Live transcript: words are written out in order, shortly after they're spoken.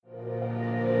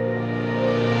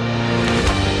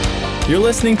You're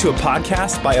listening to a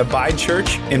podcast by Abide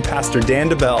Church and Pastor Dan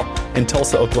DeBell in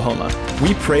Tulsa, Oklahoma.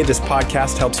 We pray this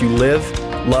podcast helps you live,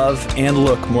 love, and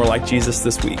look more like Jesus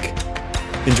this week.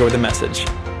 Enjoy the message.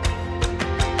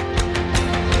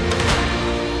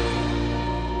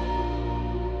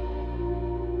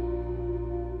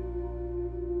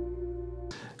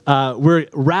 We're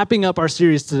wrapping up our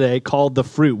series today called The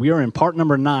Fruit. We are in part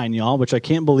number 9, y'all, which I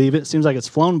can't believe it. Seems like it's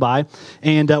flown by.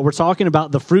 And we're talking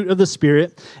about the fruit of the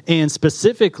Spirit. And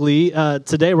specifically,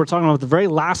 today we're talking about the very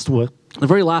last one. The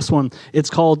very last one, it's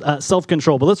called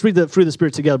self-control. But let's read the fruit of the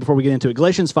Spirit together before we get into it.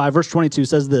 Galatians 5, verse 22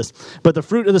 says this, "But the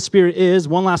fruit of the Spirit is,"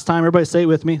 one last time, everybody say it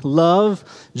with me, "love,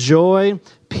 joy,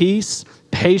 peace,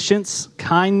 patience,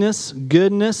 kindness,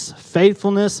 goodness,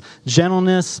 faithfulness,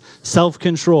 gentleness,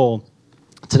 self-control."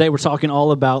 Today, we're talking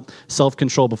all about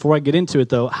self-control. Before I get into it,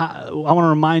 though, I want to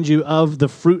remind you of the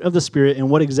fruit of the Spirit and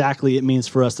what exactly it means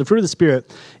for us. The fruit of the Spirit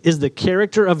is the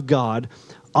character of God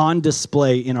on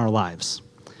display in our lives.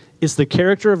 It's the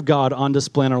character of God on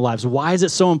display in our lives. Why is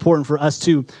it so important for us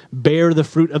to bear the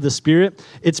fruit of the Spirit?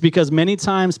 It's because many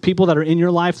times people that are in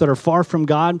your life that are far from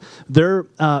God, their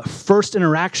first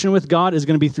interaction with God is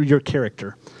going to be through your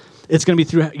character. It's going to be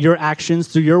through your actions,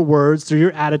 through your words, through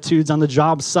your attitudes on the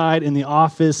job site, in the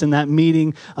office, in that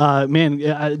meeting,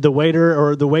 the waiter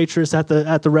or the waitress at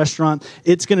the restaurant.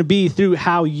 It's going to be through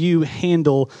how you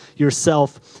handle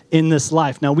yourself in this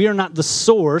life. Now, we are not the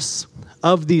source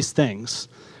of these things,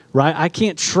 right? I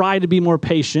can't try to be more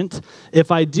patient. If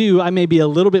I do, I may be a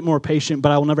little bit more patient,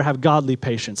 but I will never have godly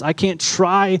patience. I can't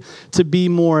try to be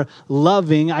more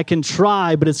loving. I can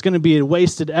try, but it's going to be a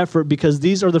wasted effort because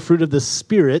these are the fruit of the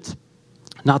Spirit,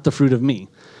 not the fruit of me.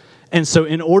 And so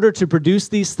in order to produce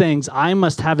these things, I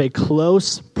must have a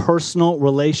close personal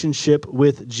relationship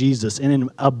with Jesus. And in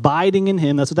abiding in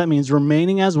him, that's what that means,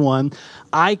 remaining as one,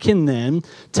 I can then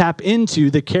tap into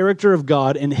the character of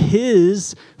God and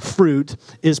his fruit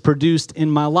is produced in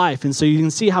my life. And so you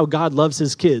can see how God loves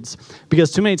his kids.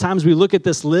 Because too many times we look at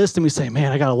this list and we say,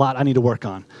 man, I got a lot I need to work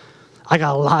on. I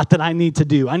got a lot that I need to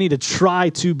do. I need to try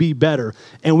to be better.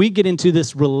 And we get into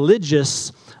this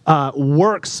religious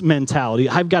works mentality.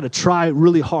 I've got to try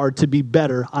really hard to be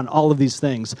better on all of these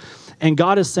things. And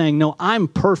God is saying, no, I'm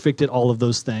perfect at all of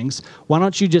those things. Why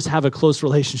don't you just have a close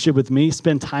relationship with me,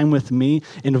 spend time with me,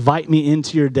 invite me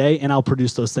into your day, and I'll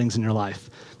produce those things in your life.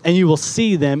 And you will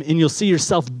see them, and you'll see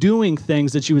yourself doing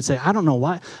things that you would say, I don't know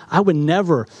why. I would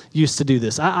never used to do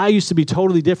this. I used to be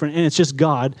totally different, and it's just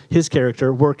God, his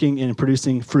character, working and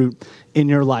producing fruit in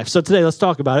your life. So today, let's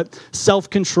talk about it.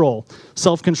 Self-control.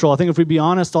 Self-control. I think if we be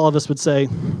honest, all of us would say,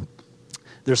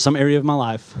 there's some area of my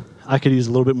life I could use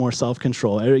a little bit more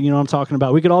self-control. You know what I'm talking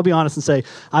about? We could all be honest and say,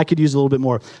 I could use a little bit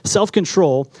more.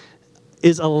 Self-control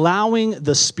is allowing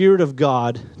the Spirit of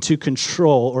God to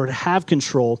control or to have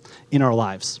control in our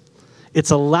lives.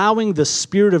 It's allowing the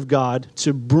Spirit of God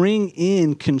to bring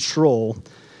in control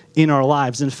in our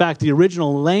lives. In fact, the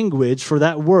original language for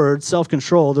that word,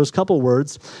 self-control, there's a couple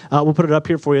words. We'll put it up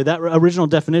here for you. That original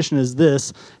definition is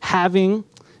this: having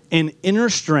an inner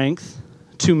strength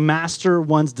to master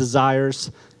one's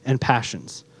desires and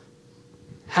passions.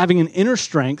 Having an inner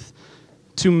strength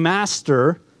to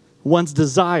master one's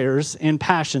desires and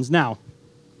passions. Now,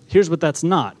 here's what that's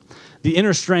not. The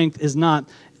inner strength is not,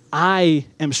 I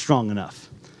am strong enough.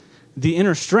 The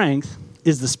inner strength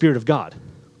is the Spirit of God.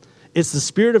 It's the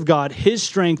Spirit of God, his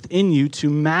strength in you to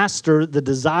master the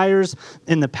desires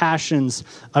and the passions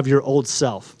of your old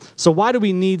self. So why do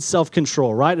we need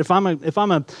self-control, right? If I'm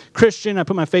a Christian, I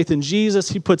put my faith in Jesus,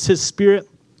 he puts his Spirit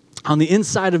on the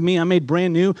inside of me, I'm made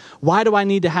brand new. Why do I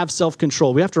need to have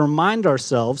self-control? We have to remind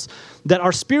ourselves that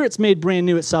our spirit's made brand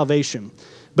new at salvation,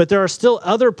 but there are still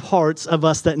other parts of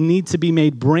us that need to be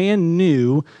made brand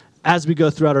new as we go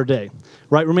throughout our day,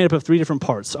 right? We're made up of 3 different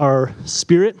parts: our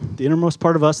spirit, the innermost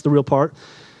part of us, the real part,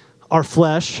 our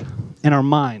flesh, and our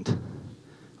mind,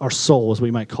 our soul, as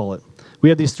we might call it. We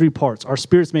have these 3 parts. Our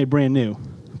spirit's made brand new,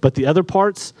 but the other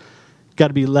parts got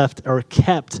to be left or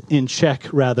kept in check,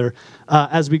 rather,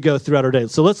 as we go throughout our day.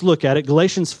 So let's look at it.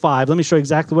 Galatians 5, let me show you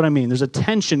exactly what I mean. There's a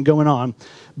tension going on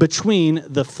between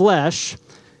the flesh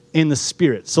and the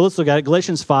spirit. So let's look at it.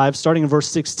 Galatians 5, starting in verse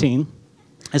 16.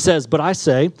 It says, "But I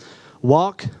say,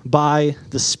 walk by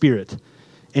the Spirit,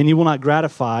 and you will not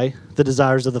gratify the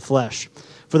desires of the flesh.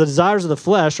 For the desires of the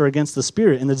flesh are against the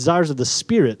Spirit, and the desires of the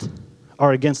Spirit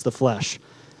are against the flesh.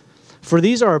 For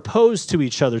these are opposed to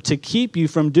each other to keep you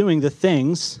from doing the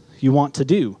things you want to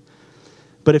do.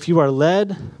 But if you are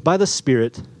led by the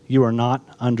Spirit, you are not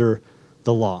under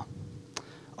the law."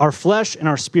 Our flesh and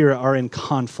our spirit are in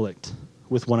conflict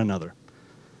with one another.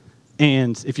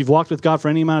 And if you've walked with God for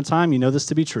any amount of time, you know this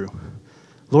to be true.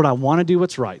 Lord, I want to do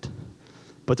what's right,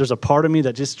 but there's a part of me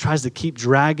that just tries to keep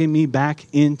dragging me back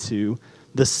into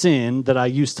the sin that I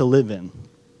used to live in.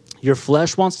 Your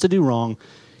flesh wants to do wrong.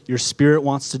 Your spirit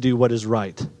wants to do what is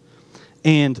right.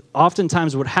 And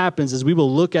oftentimes what happens is we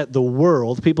will look at the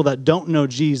world, people that don't know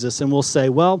Jesus, and we'll say,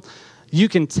 well, you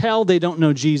can tell they don't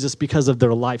know Jesus because of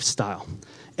their lifestyle.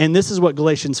 And this is what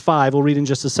Galatians 5, we'll read in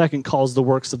just a second, calls the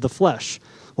works of the flesh.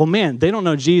 Well, man, they don't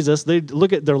know Jesus. They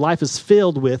look at their life is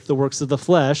filled with the works of the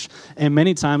flesh, and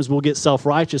many times we'll get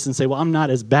self-righteous and say, well, I'm not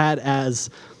as bad as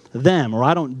them, or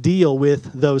I don't deal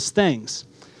with those things.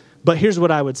 But here's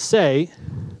what I would say.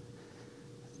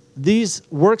 These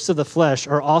works of the flesh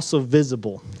are also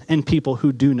visible in people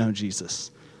who do know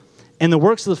Jesus. And the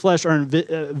works of the flesh are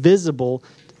visible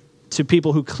to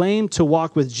people who claim to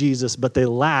walk with Jesus, but they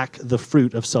lack the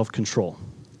fruit of self-control.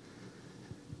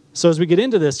 So as we get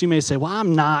into this, you may say, well,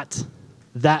 I'm not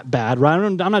that bad, right?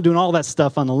 I'm not doing all that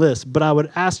stuff on the list, but I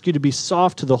would ask you to be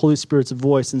soft to the Holy Spirit's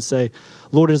voice and say,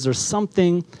 Lord, is there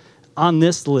something on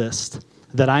this list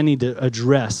that I need to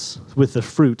address with the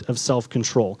fruit of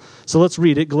self-control? So let's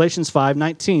read it. Galatians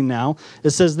 5:19 now. It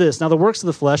says this, now the works of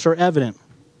the flesh are evident.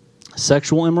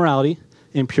 Sexual immorality,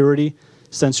 impurity,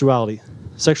 sensuality.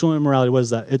 Sexual immorality, what is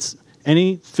that? It's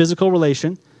any physical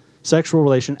relation, sexual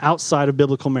relation outside of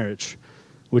biblical marriage,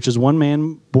 which is one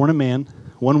man born a man,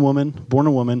 one woman born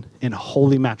a woman, in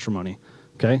holy matrimony.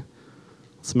 Okay?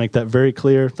 Let's make that very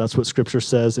clear. That's what Scripture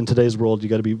says. In today's world, you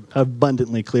got to be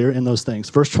abundantly clear in those things.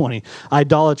 Verse 20,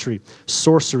 idolatry,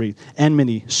 sorcery,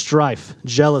 enmity, strife,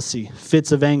 jealousy,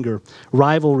 fits of anger,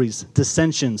 rivalries,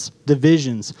 dissensions,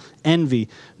 divisions, envy,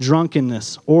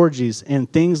 drunkenness, orgies, and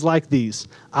things like these.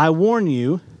 I warn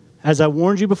you, as I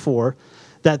warned you before,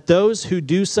 that those who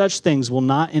do such things will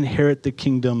not inherit the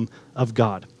kingdom of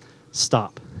God.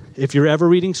 Stop. If you're ever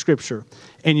reading Scripture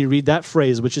and you read that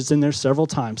phrase, which is in there several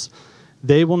times,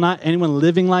 anyone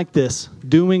living like this,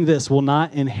 doing this, will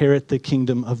not inherit the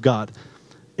kingdom of God.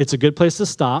 It's a good place to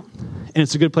stop, and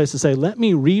it's a good place to say, let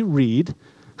me reread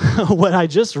what I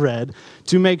just read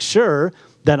to make sure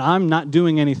that I'm not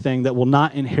doing anything that will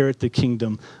not inherit the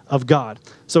kingdom of God.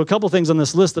 So a couple things on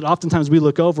this list that oftentimes we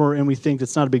look over and we think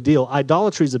it's not a big deal.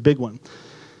 Idolatry is a big one.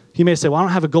 You may say, well, I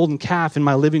don't have a golden calf in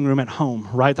my living room at home,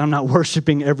 right? I'm not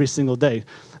worshiping every single day.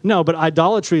 No, but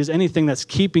idolatry is anything that's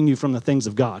keeping you from the things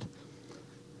of God.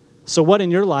 So what in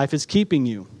your life is keeping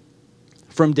you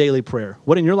from daily prayer?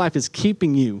 What in your life is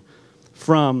keeping you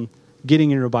from getting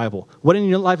in your Bible? What in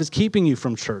your life is keeping you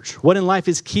from church? What in life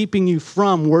is keeping you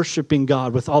from worshiping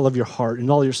God with all of your heart and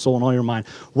all your soul and all your mind?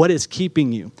 What is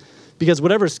keeping you? Because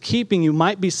whatever's keeping you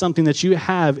might be something that you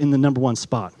have in the number one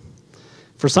spot.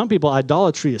 For some people,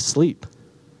 idolatry is sleep.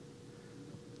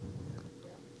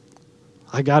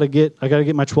 I gotta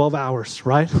get my 12 hours,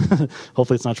 right?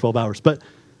 Hopefully it's not 12 hours, but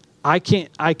I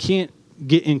can't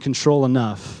get in control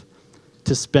enough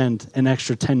to spend an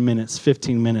extra 10 minutes,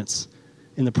 15 minutes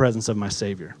in the presence of my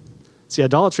Savior. See,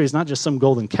 idolatry is not just some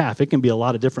golden calf. It can be a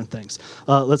lot of different things.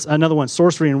 Another one,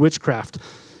 sorcery and witchcraft.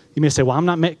 You may say, well, I'm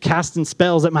not casting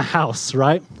spells at my house,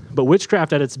 right? But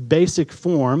witchcraft at its basic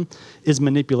form is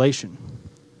manipulation.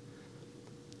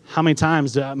 How many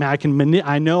times I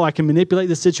know I can manipulate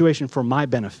the situation for my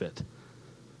benefit.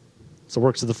 It's the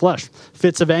works of the flesh.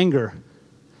 Fits of anger.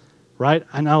 Right?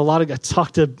 I know I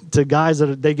talk to guys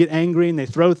that they get angry and they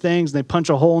throw things and they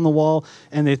punch a hole in the wall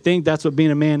and they think that's what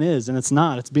being a man is, and it's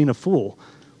not. It's being a fool.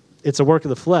 It's a work of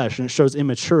the flesh, and it shows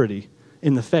immaturity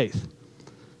in the faith.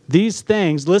 These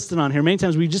things listed on here, many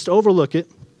times we just overlook it,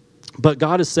 but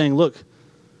God is saying, look,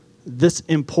 this is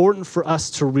important for us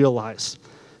to realize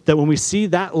that when we see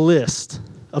that list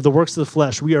of the works of the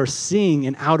flesh, we are seeing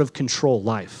an out-of-control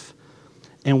life.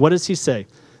 And what does he say?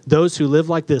 Those who live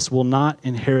like this will not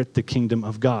inherit the kingdom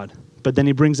of God. But then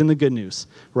he brings in the good news,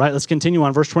 right? Let's continue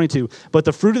on, verse 22. But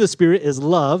the fruit of the Spirit is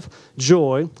love,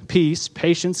 joy, peace,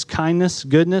 patience, kindness,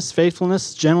 goodness,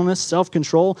 faithfulness, gentleness,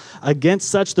 self-control. Against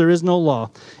such there is no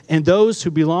law. And those who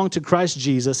belong to Christ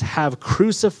Jesus have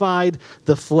crucified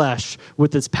the flesh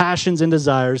with its passions and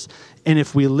desires. And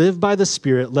if we live by the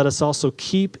Spirit, let us also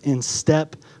keep in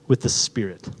step with the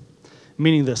Spirit.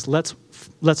 Meaning this, let's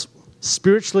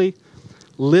spiritually,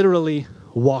 literally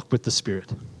walk with the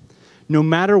Spirit. No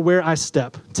matter where I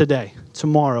step today,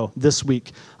 tomorrow, this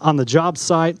week, on the job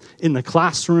site, in the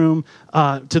classroom,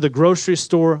 to the grocery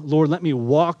store, Lord, let me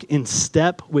walk in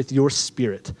step with your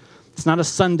Spirit. It's not a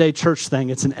Sunday church thing.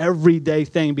 It's an everyday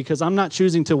thing, because I'm not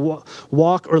choosing to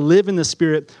walk or live in the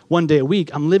Spirit one day a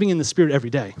week. I'm living in the Spirit every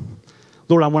day.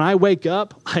 Lord, when I wake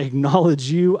up, I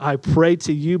acknowledge you. I pray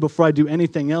to you before I do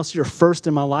anything else. You're first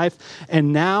in my life.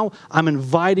 And now I'm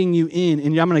inviting you in,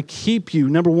 and I'm going to keep you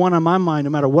number one on my mind. No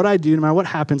matter what I do, no matter what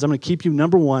happens, I'm going to keep you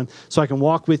number one so I can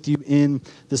walk with you in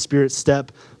the Spirit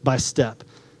step by step.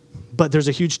 But there's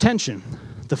a huge tension.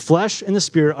 The flesh and the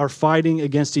Spirit are fighting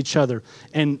against each other.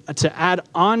 And to add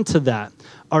on to that,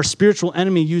 our spiritual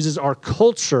enemy uses our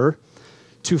culture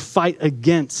to fight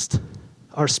against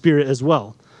our spirit as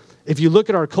well. If you look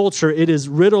at our culture, it is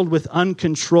riddled with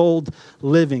uncontrolled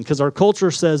living because our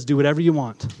culture says, do whatever you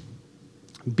want.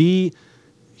 Be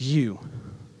you,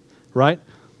 right?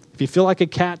 If you feel like a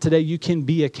cat today, you can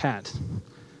be a cat.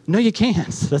 No, you can't.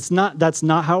 That's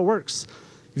not how it works.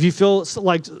 If you feel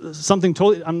like something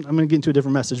totally, I'm going to get into a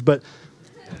different message, but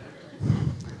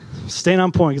staying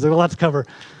on point because there's a lot to cover.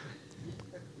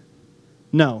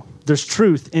 No, there's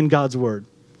truth in God's word.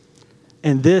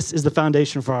 And this is the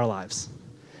foundation for our lives.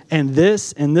 And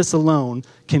this alone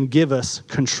can give us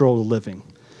controlled living.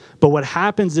 But what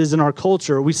happens is in our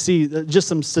culture, we see just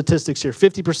some statistics here.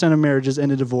 50% of marriages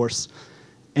end in divorce.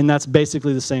 And that's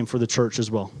basically the same for the church as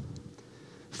well.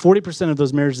 40% of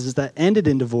those marriages that ended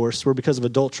in divorce were because of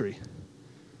adultery.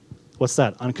 What's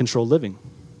that? Uncontrolled living.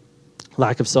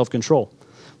 Lack of self-control.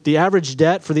 The average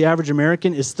debt for the average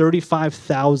American is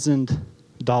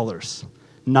 $35,000,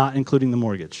 not including the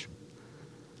mortgage.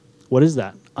 What is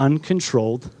that?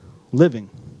 Uncontrolled living.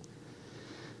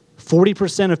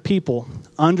 40% of people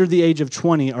under the age of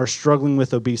 20 are struggling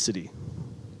with obesity.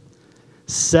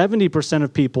 70%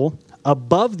 of people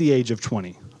above the age of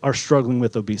 20 are struggling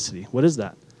with obesity. What is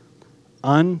that?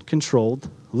 Uncontrolled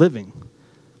living.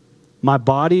 My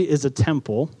body is a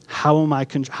temple. How am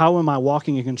I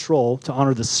walking in control to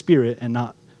honor the Spirit and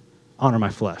not honor my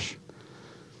flesh?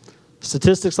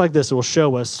 Statistics like this will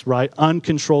show us, right,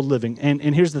 uncontrolled living.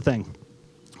 And here's the thing.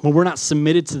 When we're not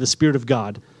submitted to the Spirit of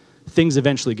God, things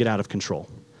eventually get out of control.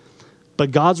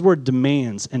 But God's word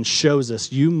demands and shows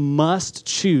us you must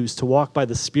choose to walk by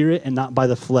the Spirit and not by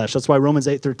the flesh. That's why Romans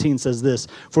 8:13 says this,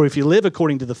 for if you live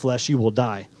according to the flesh, you will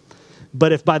die.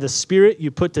 But if by the Spirit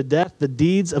you put to death the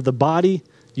deeds of the body,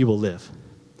 you will live.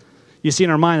 You see,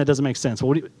 in our mind, that doesn't make sense.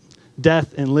 Well,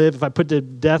 death and live. If I put to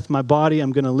death my body,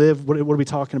 I'm going to live. What are we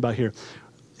talking about here?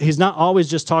 It's not always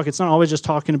just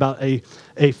talking about a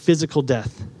physical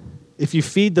death. If you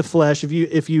feed the flesh,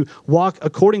 if you walk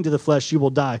according to the flesh, you will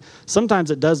die.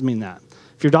 Sometimes it does mean that.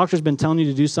 If your doctor's been telling you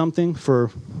to do something for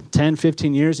 10,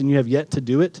 15 years and you have yet to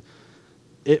do it,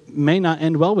 it may not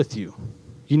end well with you.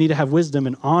 You need to have wisdom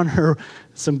and honor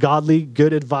some godly,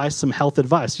 good advice, some health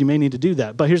advice. You may need to do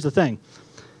that. But here's the thing.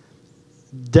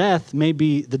 Death may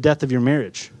be the death of your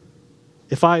marriage.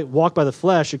 If I walk by the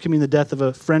flesh, it could mean the death of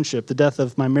a friendship, the death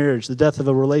of my marriage, the death of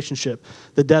a relationship,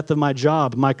 the death of my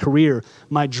job, my career,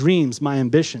 my dreams, my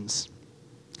ambitions.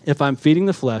 If I'm feeding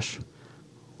the flesh,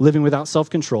 living without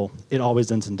self-control, it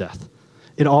always ends in death.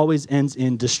 It always ends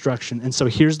in destruction. And so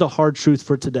here's the hard truth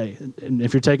for today. And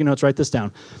if you're taking notes, write this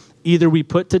down. Either we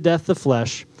put to death the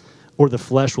flesh, or the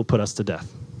flesh will put us to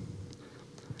death.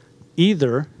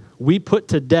 Either we put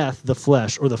to death the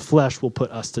flesh, or the flesh will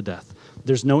put us to death.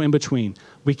 There's no in between.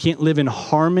 We can't live in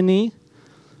harmony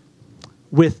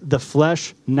with the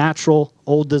flesh, natural,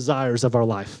 old desires of our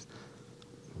life.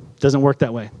 Doesn't work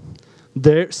that way.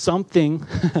 Something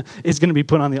is going to be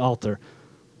put on the altar.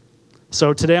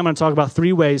 So today I'm going to talk about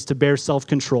 3 ways to bear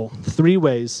self-control. 3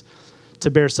 ways to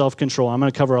bear self-control. I'm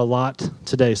going to cover a lot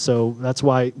today, so that's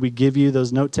why we give you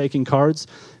those note-taking cards,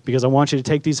 because I want you to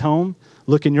take these home,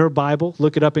 look in your Bible,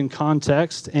 look it up in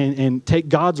context, and take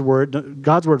God's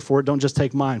word for it. Don't just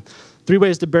take mine. 3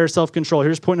 ways to bear self-control.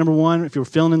 Here's point number 1, if you're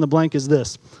filling in the blank, is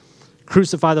this.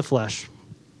 Crucify the flesh.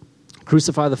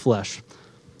 Crucify the flesh.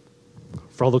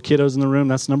 For all the kiddos in the room,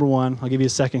 that's number 1. I'll give you a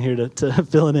second here to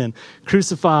fill it in.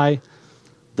 Crucify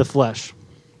the flesh.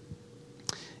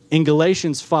 In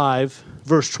Galatians 5,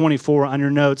 verse 24 on your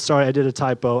notes, sorry, I did a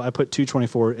typo. I put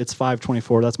 2:24. It's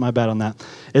 5:24. That's my bad on that.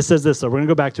 It says this, though. We're going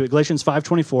to go back to it. Galatians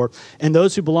 5:24. And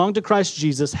those who belong to Christ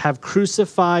Jesus have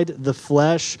crucified the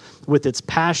flesh with its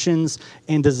passions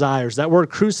and desires. That word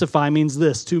crucify means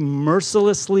this, to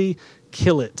mercilessly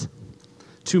kill it.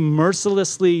 To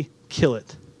mercilessly kill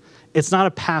it. It's not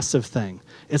a passive thing.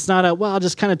 It's not I'll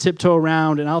just kind of tiptoe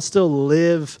around and I'll still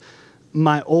live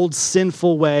my old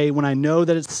sinful way. When I know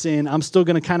that it's sin, I'm still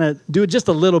going to kind of do it just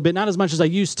a little bit, not as much as I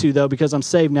used to, though, because I'm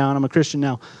saved now and I'm a Christian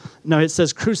now. No, it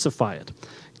says crucify it.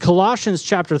 Colossians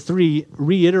chapter 3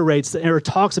 reiterates or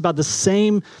talks about the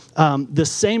same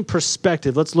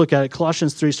perspective. Let's look at it.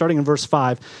 Colossians 3, starting in verse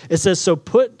 5. It says, so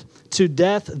put to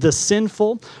death the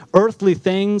sinful, earthly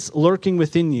things lurking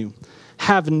within you.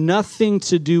 Have nothing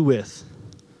to do with.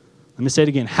 Let me say it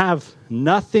again. Have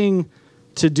nothing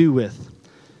to do with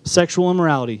sexual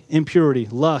immorality, impurity,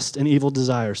 lust, and evil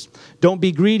desires. Don't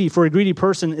be greedy, for a greedy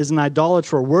person is an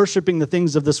idolater, worshiping the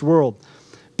things of this world.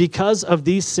 Because of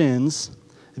these sins,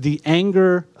 the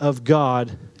anger of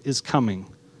God is coming.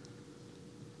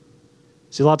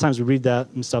 See, a lot of times we read that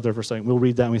and stop there for a second. We'll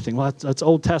read that and we think, well, that's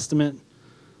Old Testament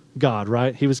God,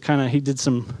 right? He did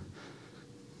some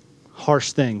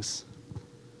harsh things.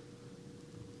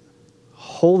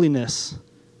 Holiness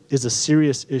is a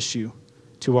serious issue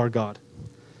to our God.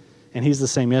 And he's the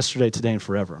same yesterday, today, and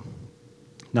forever.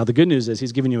 Now, the good news is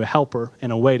he's given you a helper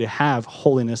and a way to have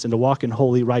holiness and to walk in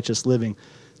holy, righteous living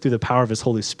through the power of his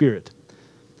Holy Spirit.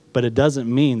 But it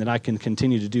doesn't mean that I can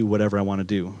continue to do whatever I want to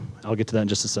do. I'll get to that in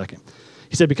just a second.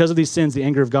 He said, because of these sins, the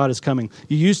anger of God is coming.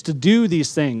 You used to do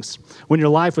these things when your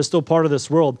life was still part of this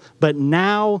world, but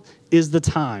now is the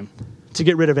time to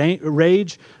get rid of anger,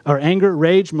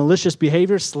 rage, malicious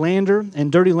behavior, slander, and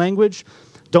dirty language.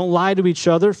 Don't lie to each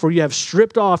other, for you have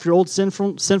stripped off your old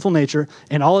sinful nature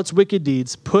and all its wicked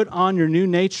deeds. Put on your new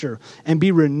nature and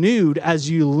be renewed as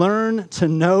you learn to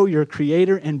know your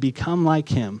Creator and become like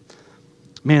him.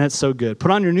 Man, that's so good.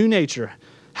 Put on your new nature.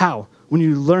 How? When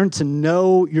you learn to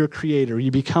know your Creator,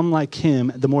 you become like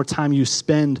him the more time you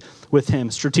spend with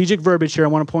him. Strategic verbiage here I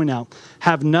want to point out.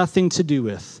 Have nothing to do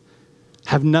with.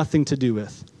 Have nothing to do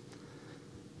with.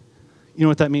 You know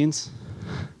what that means?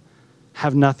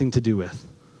 Have nothing to do with.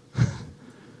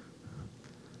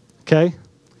 Okay?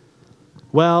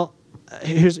 Well,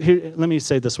 let me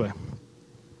say it this way.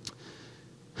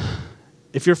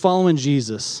 If you're following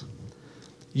Jesus,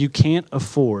 you can't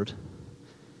afford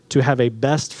to have a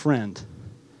best friend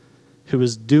who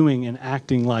is doing and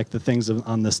acting like the things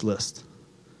on this list.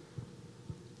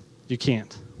 You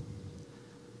can't.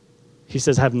 He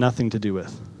says, have nothing to do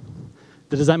with.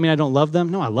 Does that mean I don't love them?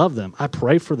 No, I love them. I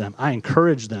pray for them. I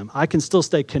encourage them. I can still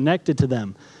stay connected to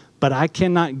them, but I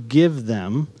cannot give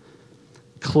them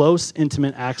close,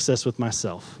 intimate access with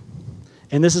myself.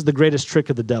 And this is the greatest trick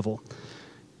of the devil.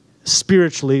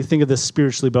 Spiritually, think of this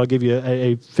spiritually, but I'll give you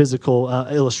a physical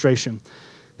illustration.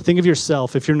 Think of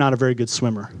yourself if you're not a very good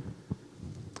swimmer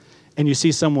and you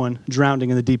see someone drowning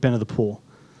in the deep end of the pool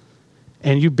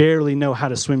and you barely know how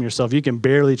to swim yourself. You can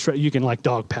barely, you can like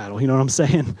dog paddle, you know what I'm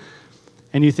saying?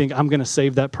 And you think, I'm going to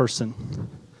save that person.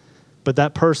 But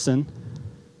that person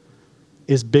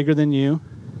is bigger than you,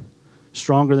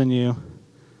 stronger than you,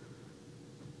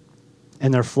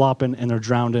 and they're flopping and they're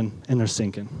drowning and they're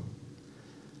sinking.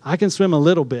 I can swim a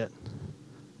little bit,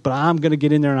 but I'm going to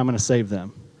get in there and I'm going to save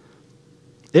them.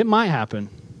 It might happen,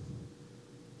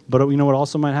 but you know what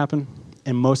also might happen?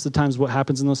 And most of the times what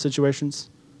happens in those situations?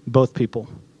 Both people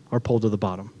are pulled to the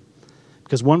bottom.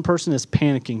 Because one person is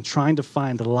panicking, trying to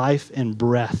find life and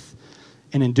breath,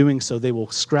 and in doing so, they will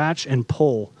scratch and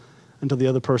pull until the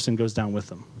other person goes down with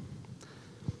them.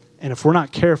 And if we're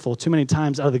not careful, too many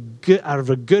times out of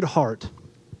a good heart,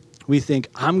 we think,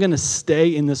 I'm going to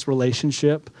stay in this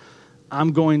relationship.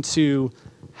 I'm going to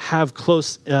have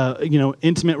close,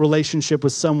 intimate relationship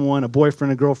with someone, a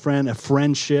boyfriend, a girlfriend, a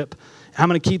friendship. I'm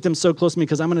going to keep them so close to me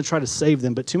because I'm going to try to save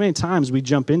them. But too many times we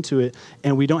jump into it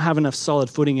and we don't have enough solid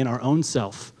footing in our own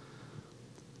self.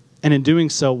 And in doing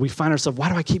so, we find ourselves, why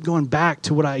do I keep going back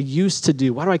to what I used to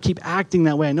do? Why do I keep acting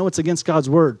that way? I know it's against God's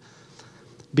word.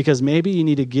 Because maybe you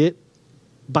need to get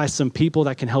by some people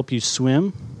that can help you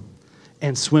swim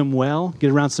and swim well, get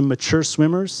around some mature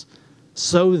swimmers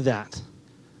so that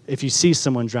if you see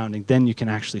someone drowning, then you can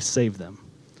actually save them.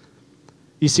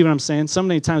 You see what I'm saying? So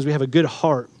many times we have a good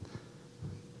heart,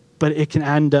 but it can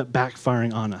end up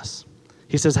backfiring on us.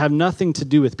 He says, have nothing to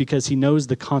do with, because he knows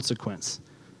the consequence.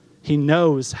 He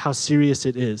knows how serious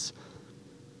it is.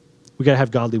 We got to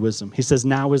have godly wisdom. He says,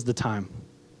 now is the time.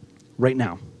 Right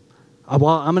now.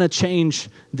 Well, I'm going to change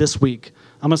this week.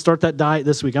 I'm going to start that diet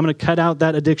this week. I'm going to cut out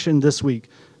that addiction this week.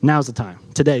 Now's the time.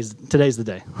 Today's the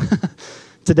day.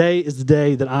 Today is the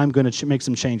day that I'm going to make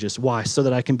some changes. Why? So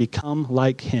that I can become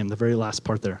like him. The very last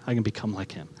part there. I can become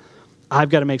like him. I've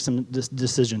got to make some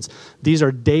decisions. These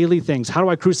are daily things. How do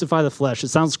I crucify the flesh? It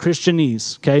sounds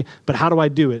Christianese, okay? But how do I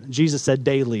do it? Jesus said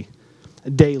daily.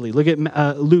 Daily. Look at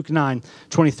Luke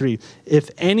 9:23. If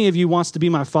any of you wants to be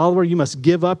my follower, you must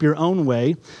give up your own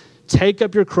way. Take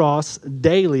up your cross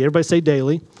daily. Everybody say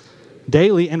daily.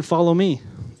 Daily, and follow me.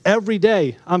 Every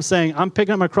day I'm saying, I'm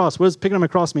picking up my cross. What does picking up my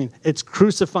cross mean? It's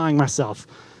crucifying myself.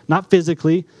 Not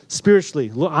physically, spiritually.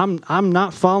 Lord, I'm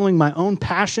not following my own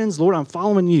passions. Lord, I'm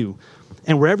following you.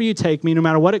 And wherever you take me, no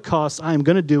matter what it costs, I am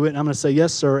going to do it. And I'm going to say,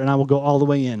 yes, sir, and I will go all the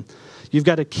way in. You've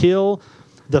got to kill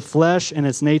the flesh and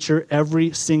its nature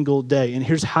every single day. And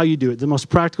here's how you do it. The most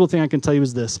practical thing I can tell you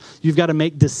is this. You've got to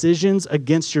make decisions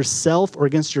against yourself or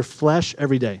against your flesh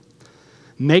every day.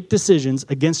 Make decisions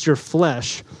against your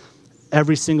flesh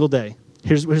every single day.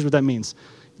 Here's what that means.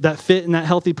 That fit and that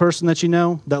healthy person that you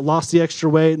know, that lost the extra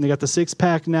weight and they got the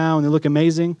six-pack now and they look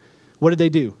amazing, what did they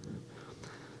do?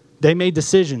 They made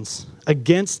decisions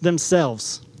against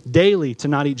themselves daily to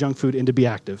not eat junk food and to be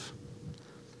active.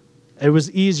 It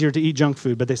was easier to eat junk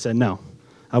food, but they said, no,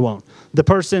 I won't. The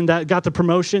person that got the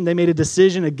promotion, they made a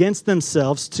decision against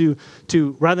themselves to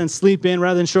rather than sleep in,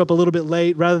 rather than show up a little bit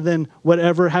late, rather than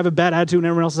whatever, have a bad attitude when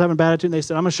everyone else is having a bad attitude. And they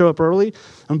said, I'm going to show up early.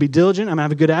 I'm going to be diligent. I'm going to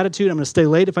have a good attitude. I'm going to stay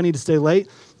late if I need to stay late.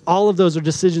 All of those are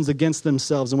decisions against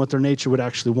themselves and what their nature would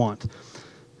actually want.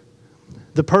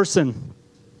 The person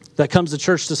that comes to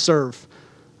church to serve,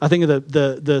 I think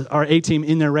of our A team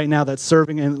in there right now that's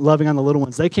serving and loving on the little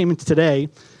ones. They came in today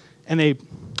and they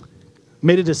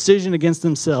made a decision against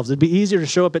themselves. It'd be easier to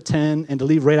show up at 10 and to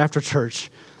leave right after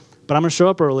church, but I'm going to show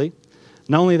up early.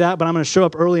 Not only that, but I'm going to show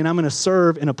up early and I'm going to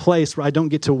serve in a place where I don't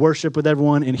get to worship with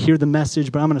everyone and hear the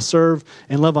message, but I'm going to serve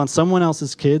and love on someone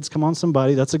else's kids. Come on,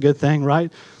 somebody. That's a good thing,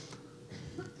 right?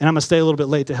 And I'm going to stay a little bit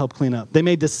late to help clean up. They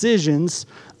made decisions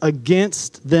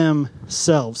against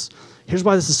themselves. Here's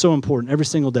why this is so important every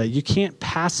single day. You can't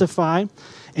pacify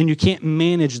and you can't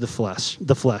manage the flesh.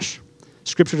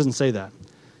 Scripture doesn't say that.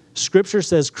 Scripture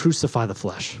says crucify the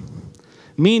flesh,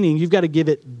 meaning you've got to give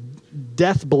it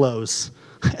death blows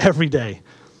every day.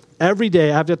 Every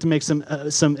day I have to make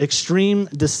some extreme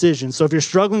decisions. So if you're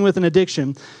struggling with an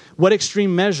addiction, what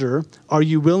extreme measure are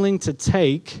you willing to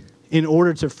take in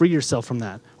order to free yourself from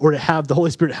that or to have the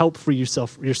Holy Spirit help free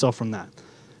yourself from that?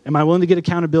 Am I willing to get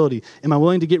accountability? Am I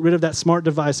willing to get rid of that smart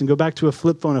device and go back to a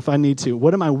flip phone if I need to?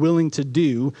 What am I willing to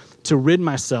do to rid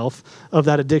myself of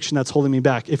that addiction that's holding me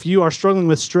back? If you are struggling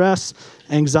with stress,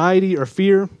 anxiety, or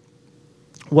fear,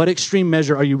 what extreme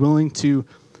measure are you willing to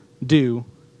do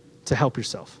to help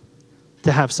yourself,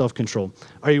 to have self-control?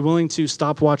 Are you willing to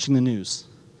stop watching the news?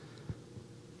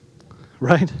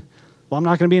 Right? Well, I'm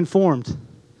not going to be informed.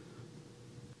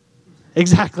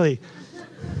 Exactly.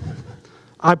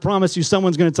 I promise you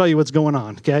someone's going to tell you what's going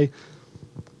on, okay?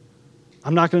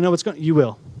 I'm not going to know what's going on. You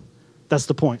will. That's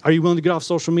the point. Are you willing to get off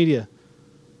social media?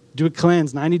 Do a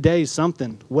cleanse, 90 days,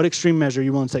 something. What extreme measure are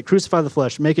you willing to take? Crucify the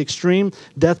flesh. Make extreme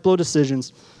death blow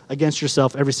decisions against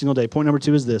yourself every single day. Point number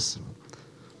 2 is this.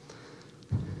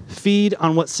 Feed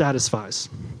on what satisfies.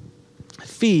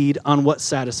 Feed on what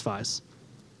satisfies.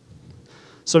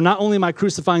 So not only am I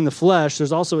crucifying the flesh,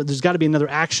 there's got to be another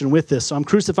action with this. So I'm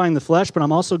crucifying the flesh, but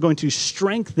I'm also going to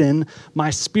strengthen my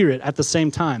spirit at the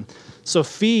same time. So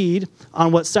feed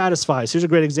on what satisfies. Here's a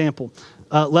great example.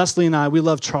 Leslie and I, we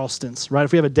love Charleston's, right?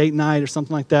 If we have a date night or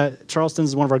something like that, Charleston's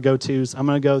is one of our go-tos. I'm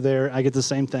going to go there. I get the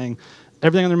same thing.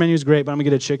 Everything on their menu is great, but I'm going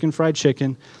to get a fried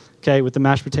chicken, okay, with the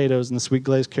mashed potatoes and the sweet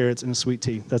glazed carrots and the sweet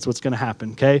tea. That's what's going to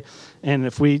happen, okay? And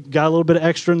if we got a little bit of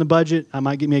extra in the budget, I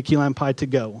might get me a key lime pie to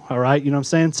go, all right? You know what I'm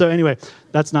saying? So anyway,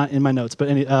 that's not in my notes, but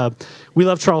we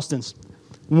love Charleston's.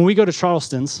 When we go to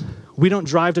Charleston's, we don't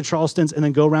drive to Charleston's and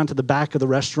then go around to the back of the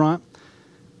restaurant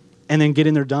and then get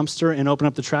in their dumpster and open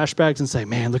up the trash bags and say,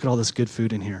 man, look at all this good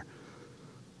food in here.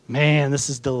 Man, this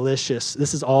is delicious.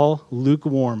 This is all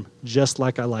lukewarm, just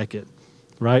like I like it,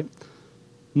 right?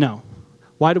 No.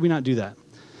 Why do we not do that?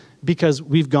 Because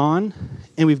we've gone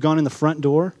in the front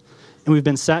door and we've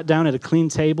been sat down at a clean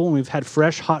table and we've had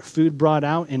fresh, hot food brought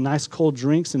out and nice cold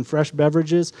drinks and fresh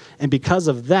beverages. And because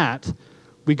of that,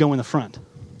 we go in the front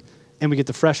and we get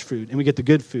the fresh food and we get the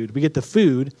good food. We get the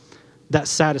food that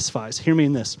satisfies. Hear me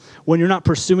in this. When you're not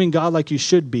pursuing God like you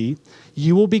should be,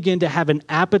 you will begin to have an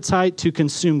appetite to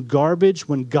consume garbage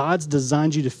when God's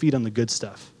designed you to feed on the good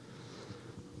stuff.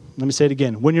 Let me say it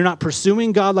again. When you're not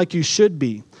pursuing God like you should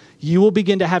be, you will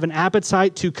begin to have an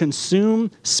appetite to consume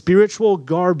spiritual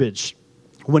garbage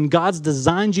when God's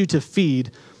designed you to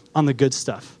feed on the good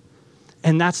stuff.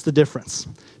 And that's the difference.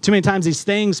 Too many times these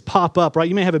things pop up, right?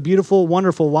 You may have a beautiful,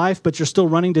 wonderful wife, but you're still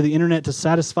running to the internet to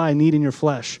satisfy a need in your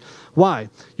flesh. Why?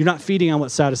 You're not feeding on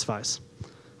what satisfies.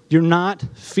 You're not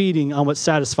feeding on what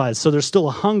satisfies. So there's still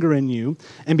a hunger in you.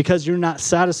 And because you're not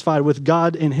satisfied with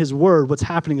God and his word, what's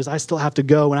happening is I still have to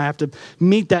go and I have to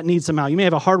meet that need somehow. You may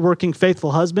have a hardworking,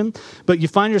 faithful husband, but you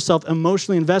find yourself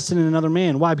emotionally invested in another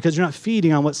man. Why? Because you're not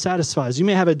feeding on what satisfies. You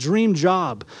may have a dream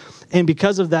job. And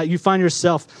because of that, you find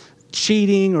yourself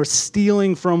cheating or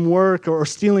stealing from work or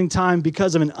stealing time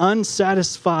because of an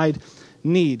unsatisfied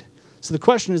need. So the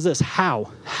question is this,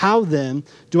 how? How then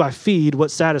do I feed what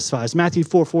satisfies? Matthew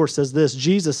 4:4 says this,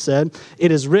 Jesus said,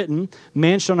 "It is written,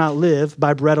 man shall not live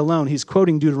by bread alone." He's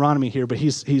quoting Deuteronomy here, but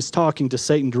he's talking to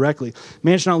Satan directly.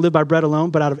 "Man shall not live by bread alone,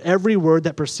 but out of every word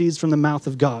that proceeds from the mouth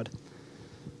of God."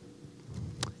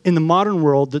 In the modern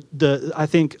world, I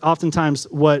think oftentimes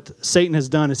what Satan has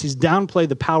done is he's downplayed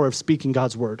the power of speaking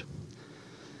God's word.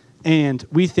 And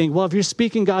we think, well, if you're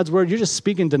speaking God's word, you're just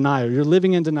speaking denial. You're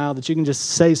living in denial that you can just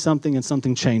say something and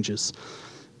something changes.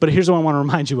 But here's what I want to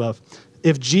remind you of.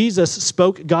 If Jesus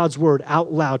spoke God's word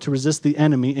out loud to resist the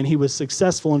enemy and he was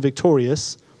successful and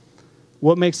victorious,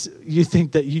 what makes you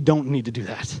think that you don't need to do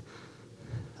that?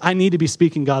 I need to be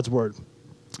speaking God's word.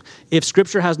 If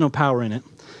scripture has no power in it,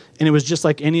 and it was just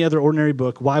like any other ordinary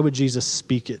book, why would Jesus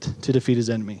speak it to defeat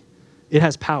his enemy? It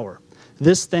has power.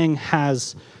 This thing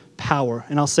has power.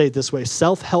 And I'll say it this way.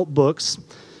 Self-help books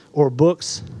or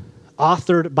books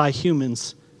authored by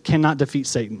humans cannot defeat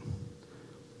Satan.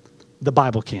 The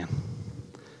Bible can.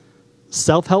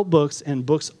 Self-help books and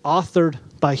books authored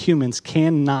by humans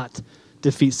cannot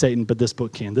defeat Satan, but this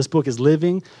book can. This book is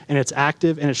living, and it's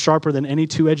active, and it's sharper than any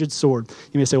two-edged sword.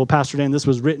 You may say, well, Pastor Dan, this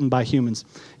was written by humans.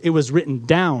 It was written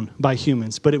down by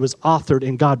humans, but it was authored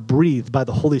and God breathed by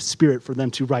the Holy Spirit for them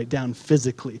to write down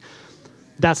physically.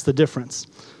 That's the difference.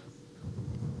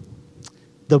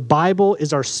 The Bible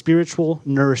is our spiritual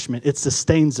nourishment. It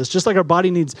sustains us. Just like our body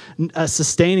needs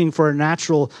sustaining for a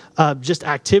natural just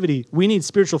activity, we need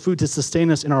spiritual food to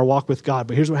sustain us in our walk with God.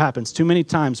 But here's what happens. Too many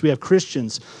times we have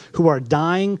Christians who are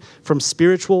dying from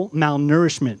spiritual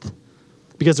malnourishment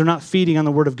because they're not feeding on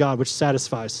the Word of God, which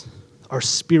satisfies our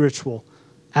spiritual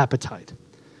appetite.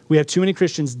 We have too many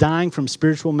Christians dying from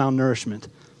spiritual malnourishment.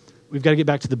 We've got to get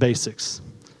back to the basics.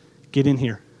 Get in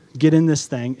here. Get in this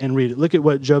thing and read it. Look at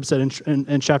what Job said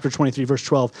in chapter 23, verse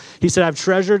 12. He said, "I've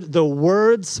treasured the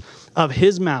words of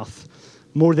his mouth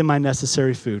more than my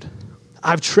necessary food."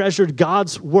 I've treasured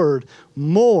God's word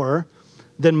more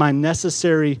than my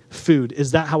necessary food.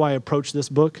 Is that how I approach this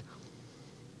book?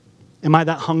 Am I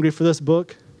that hungry for this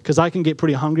book? Because I can get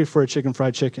pretty hungry for a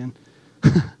fried chicken.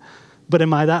 But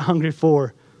am I that hungry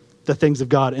for the things of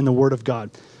God and the word of God?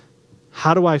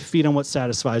 How do I feed on what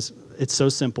satisfies? It's so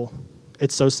simple.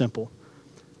 It's so simple.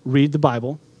 Read the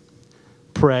Bible,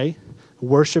 pray,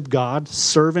 worship God,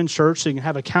 serve in church so you can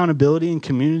have accountability and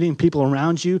community and people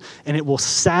around you, and it will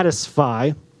satisfy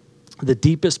the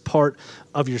deepest part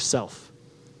of yourself.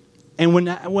 And when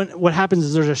what happens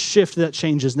is there's a shift that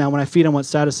changes now. When I feed on what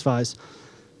satisfies,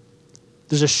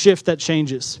 there's a shift that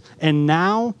changes. And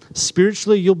now,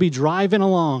 spiritually, you'll be driving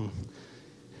along,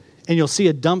 and you'll see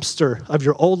a dumpster of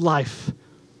your old life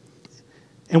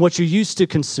and what you used to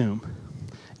consume.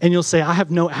 And you'll say, I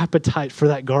have no appetite for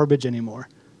that garbage anymore.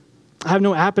 I have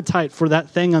no appetite for that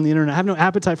thing on the internet. I have no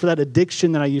appetite for that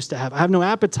addiction that I used to have. I have no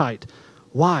appetite.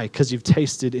 Why? Because you've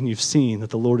tasted and you've seen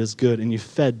that the Lord is good and you've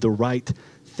fed the right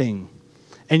thing.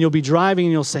 And you'll be driving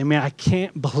and you'll say, man, I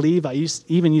can't believe I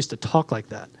even used to talk like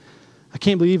that. I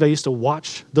can't believe I used to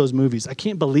watch those movies. I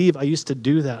can't believe I used to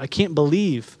do that. I can't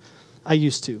believe I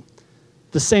used to.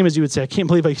 The same as you would say, I can't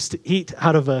believe I used to eat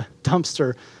out of a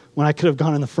dumpster when I could have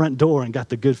gone in the front door and got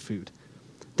the good food.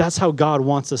 That's how God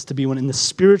wants us to be when in the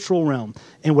spiritual realm.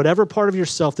 And whatever part of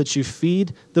yourself that you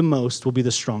feed the most will be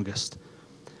the strongest.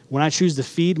 When I choose to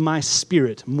feed my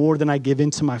spirit more than I give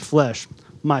into my flesh,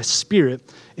 my spirit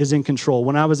is in control.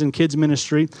 When I was in kids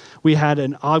ministry, we had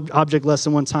an object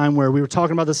lesson one time where we were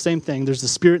talking about the same thing. There's the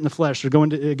spirit and the flesh. They're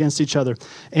going against each other.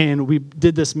 And we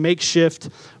did this makeshift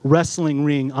wrestling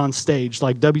ring on stage,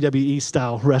 like WWE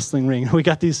style wrestling ring. We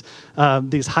got these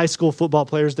high school football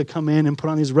players to come in and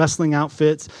put on these wrestling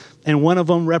outfits. And one of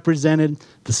them represented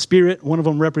the spirit. One of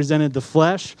them represented the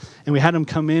flesh. And we had them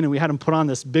come in and we had them put on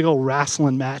this big old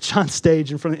wrestling match on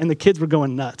stage in front and the kids were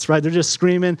going nuts, right? They're just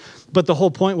screaming. But the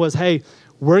whole point was, hey,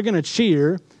 we're going to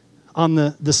cheer on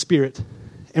the spirit.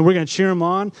 And we're going to cheer him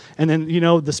on. And then,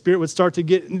 the spirit would start to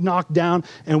get knocked down.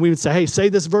 And we would say, hey, say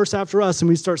this verse after us. And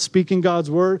we'd start speaking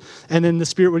God's word. And then the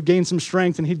spirit would gain some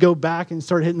strength. And he'd go back and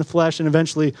start hitting the flesh. And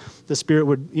eventually the spirit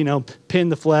would, pin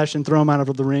the flesh and throw him out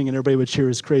of the ring. And everybody would cheer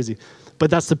as crazy. But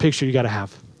that's the picture you got to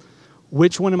have.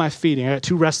 Which one am I feeding? I got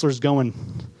two wrestlers going.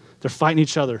 They're fighting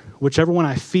each other. Whichever one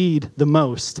I feed the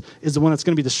most is the one that's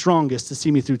going to be the strongest to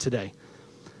see me through today.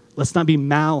 Let's not be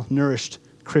malnourished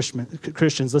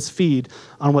Christians. Let's feed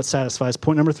on what satisfies.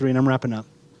 Point number 3, and I'm wrapping up.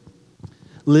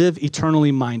 Live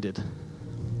eternally minded.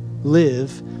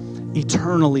 Live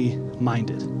eternally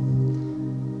minded.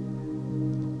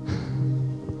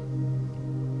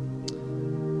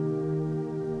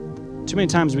 Too many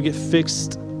times we get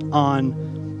fixed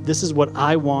on this is what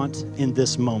I want in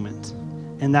this moment.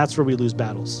 And that's where we lose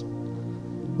battles.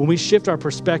 When we shift our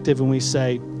perspective and we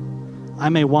say, I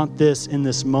may want this in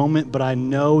this moment, but I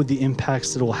know the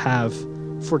impacts it will have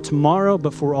for tomorrow,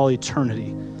 but for all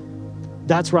eternity.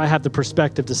 That's where I have the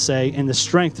perspective to say, and the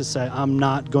strength to say, I'm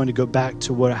not going to go back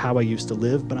to how I used to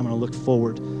live, but I'm going to look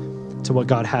forward to what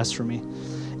God has for me.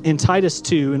 In Titus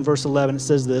 2, in verse 11, it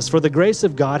says this, for the grace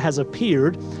of God has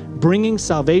appeared, bringing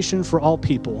salvation for all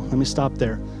people. Let me stop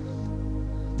there.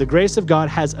 The grace of God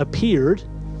has appeared,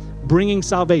 bringing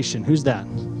salvation. Who's that?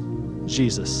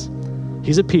 Jesus.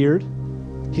 He's appeared.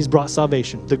 He's brought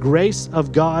salvation. The grace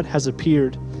of God has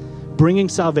appeared, bringing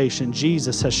salvation.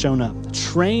 Jesus has shown up,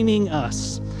 training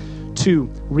us to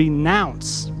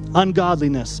renounce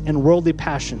ungodliness and worldly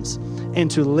passions and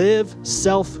to live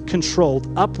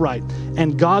self-controlled, upright,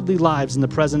 and godly lives in the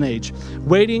present age,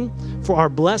 waiting for our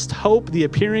blessed hope, the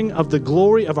appearing of the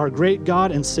glory of our great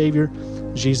God and Savior,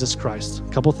 Jesus Christ.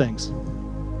 A couple things.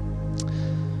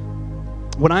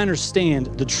 When I understand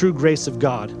the true grace of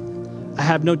God, I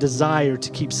have no desire to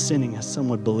keep sinning, as some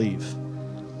would believe.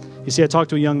 You see, I talked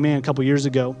to a young man a couple years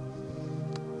ago,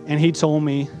 and he told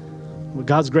me, well,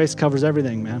 God's grace covers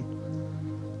everything, man.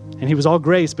 And he was all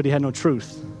grace, but he had no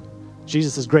truth.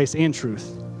 Jesus is grace and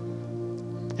truth.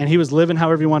 And he was living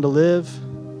however he wanted to live,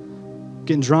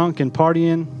 getting drunk and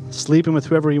partying, sleeping with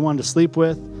whoever he wanted to sleep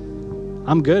with.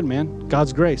 I'm good, man.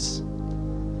 God's grace.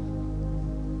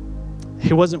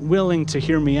 He wasn't willing to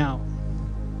hear me out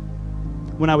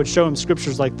when I would show him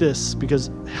scriptures like this,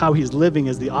 because how he's living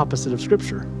is the opposite of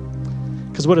Scripture.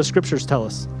 Because what do scriptures tell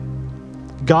us?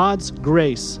 God's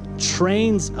grace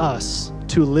trains us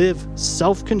to live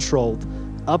self-controlled,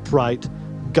 upright,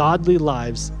 godly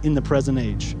lives in the present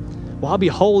age. Well, I'll be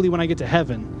holy when I get to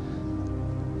heaven.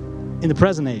 In the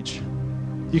present age,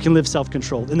 you can live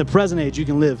self-controlled. In the present age, you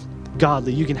can live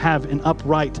godly. You can have an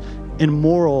upright and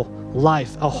moral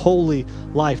life, a holy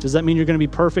life. Does that mean you're going to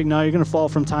be perfect? No, you're going to fall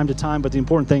from time to time. But the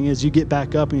important thing is you get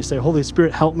back up and you say, Holy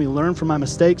Spirit, help me learn from my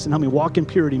mistakes and help me walk in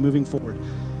purity moving forward.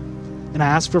 And I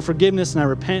ask for forgiveness and I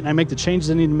repent and I make the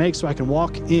changes I need to make so I can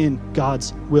walk in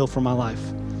God's will for my life.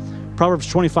 Proverbs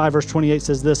 25 verse 28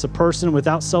 says this, a person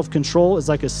without self-control is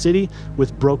like a city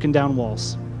with broken down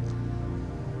walls.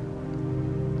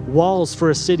 Walls for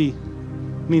a city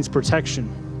means protection.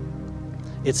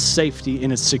 It's safety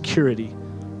and it's security.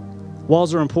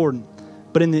 Walls are important.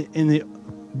 But in the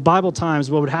Bible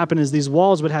times, what would happen is these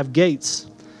walls would have gates.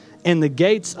 And the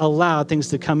gates allowed things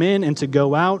to come in and to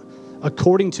go out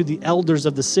according to the elders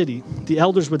of the city. The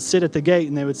elders would sit at the gate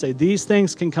and they would say, these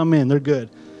things can come in. They're good.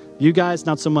 You guys,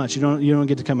 not so much. You don't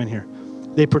get to come in here.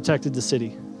 They protected the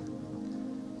city,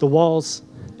 the walls,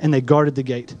 and they guarded the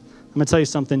gate. I'm going to tell you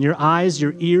something. Your eyes,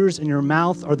 your ears, and your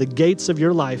mouth are the gates of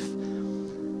your life.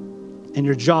 And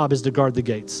your job is to guard the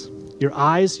gates. Your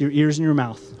eyes, your ears, and your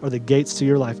mouth are the gates to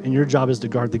your life, and your job is to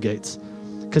guard the gates.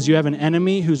 Because you have an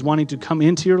enemy who's wanting to come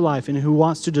into your life and who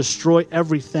wants to destroy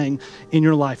everything in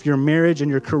your life, your marriage and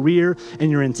your career and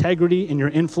your integrity and your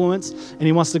influence, and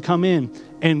he wants to come in.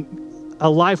 And a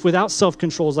life without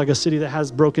self-control is like a city that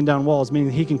has broken down walls,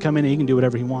 meaning he can come in and he can do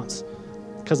whatever he wants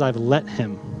because I've let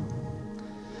him.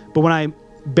 But when I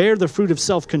bear the fruit of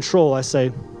self-control, I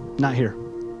say, not here.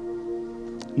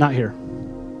 Not here.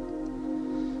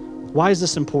 Why is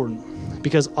this important?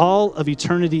 Because all of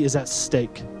eternity is at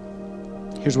stake.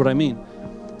 Here's what I mean.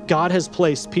 God has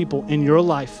placed people in your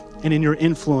life and in your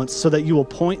influence so that you will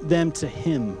point them to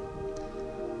him.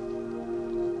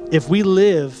 If we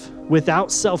live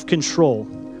without self-control,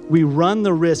 we run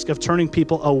the risk of turning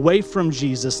people away from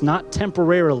Jesus, not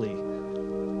temporarily,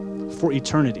 for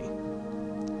eternity.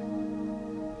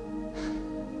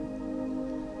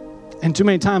 And too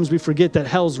many times we forget that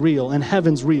hell's real and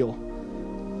heaven's real.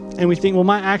 And we think, well,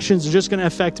 my actions are just going to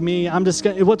affect me.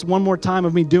 What's one more time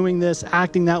of me doing this,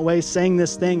 acting that way, saying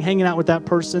this thing, hanging out with that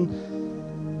person?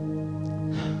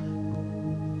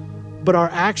 But our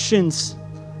actions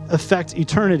affect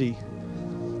eternity.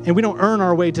 And we don't earn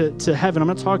our way to heaven. I'm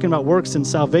not talking about works and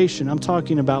salvation. I'm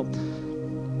talking about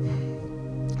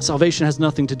salvation has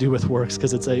nothing to do with works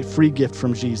because it's a free gift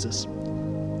from Jesus.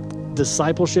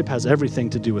 Discipleship has everything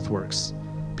to do with works.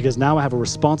 Because now I have a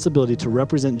responsibility to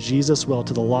represent Jesus well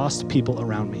to the lost people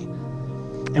around me.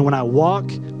 And when I walk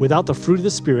without the fruit of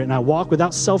the Spirit and I walk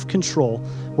without self-control,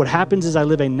 what happens is I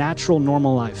live a natural,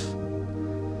 normal life.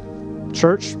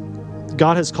 Church,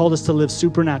 God has called us to live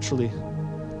supernaturally,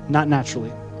 not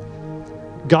naturally.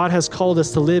 God has called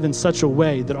us to live in such a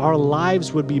way that our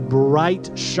lives would be bright,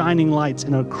 shining lights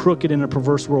in a crooked and a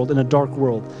perverse world, in a dark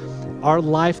world. Our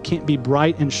life can't be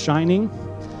bright and shining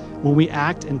when we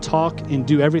act and talk and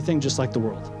do everything just like the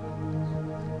world.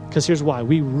 Because here's why.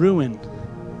 We ruin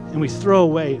and we throw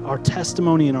away our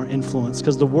testimony and our influence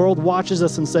because the world watches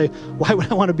us and say, why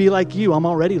would I want to be like you? I'm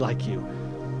already like you.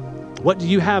 What do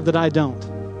you have that I don't?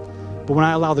 But when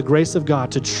I allow the grace of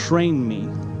God to train me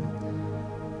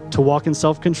to walk in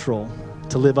self-control,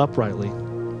 to live uprightly,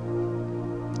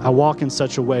 I walk in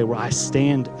such a way where I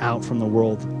stand out from the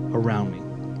world around me.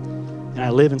 And I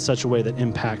live in such a way that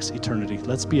impacts eternity.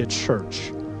 Let's be a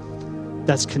church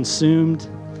that's consumed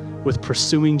with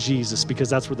pursuing Jesus, because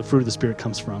that's where the fruit of the Spirit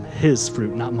comes from. His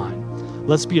fruit, not mine.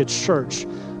 Let's be a church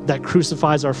that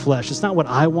crucifies our flesh. It's not what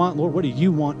I want. Lord, what do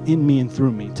you want in me and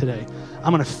through me today?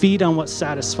 I'm going to feed on what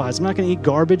satisfies. I'm not going to eat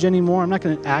garbage anymore. I'm not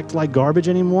going to act like garbage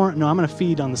anymore. No, I'm going to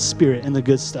feed on the Spirit and the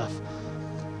good stuff.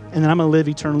 And then I'm going to live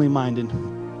eternally minded.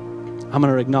 I'm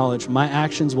going to acknowledge my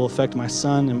actions will affect my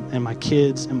son and my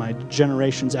kids and my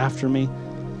generations after me.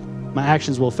 My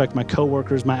actions will affect my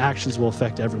coworkers. My actions will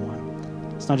affect everyone.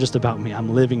 It's not just about me.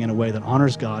 I'm living in a way that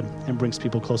honors God and brings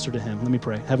people closer to him. Let me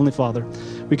pray. Heavenly Father,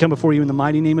 we come before you in the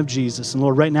mighty name of Jesus. And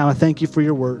Lord, right now, I thank you for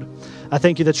your word. I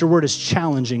thank you that your word is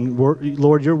challenging.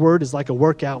 Lord, your word is like a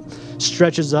workout. It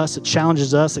stretches us. It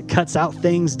challenges us. It cuts out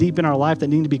things deep in our life that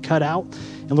need to be cut out.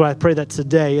 And Lord, I pray that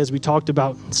today, as we talked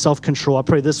about self-control, I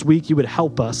pray this week you would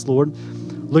help us, Lord.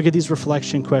 Look at these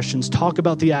reflection questions, talk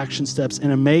about the action steps,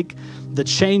 and make the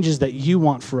changes that you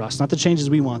want for us, not the changes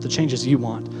we want, the changes you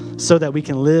want, so that we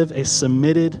can live a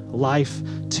submitted life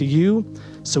to you,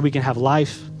 so we can have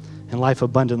life and life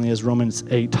abundantly, as Romans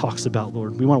 8 talks about,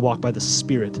 Lord. We want to walk by the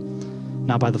Spirit,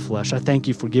 not by the flesh. I thank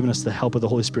you for giving us the help of the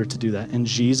Holy Spirit to do that. In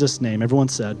Jesus' name, everyone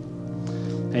said,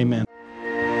 amen.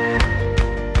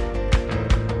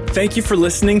 Thank you for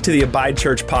listening to the Abide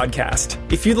Church podcast.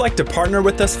 If you'd like to partner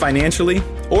with us financially,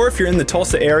 or if you're in the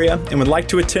Tulsa area and would like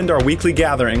to attend our weekly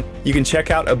gathering, you can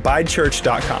check out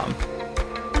abidechurch.com.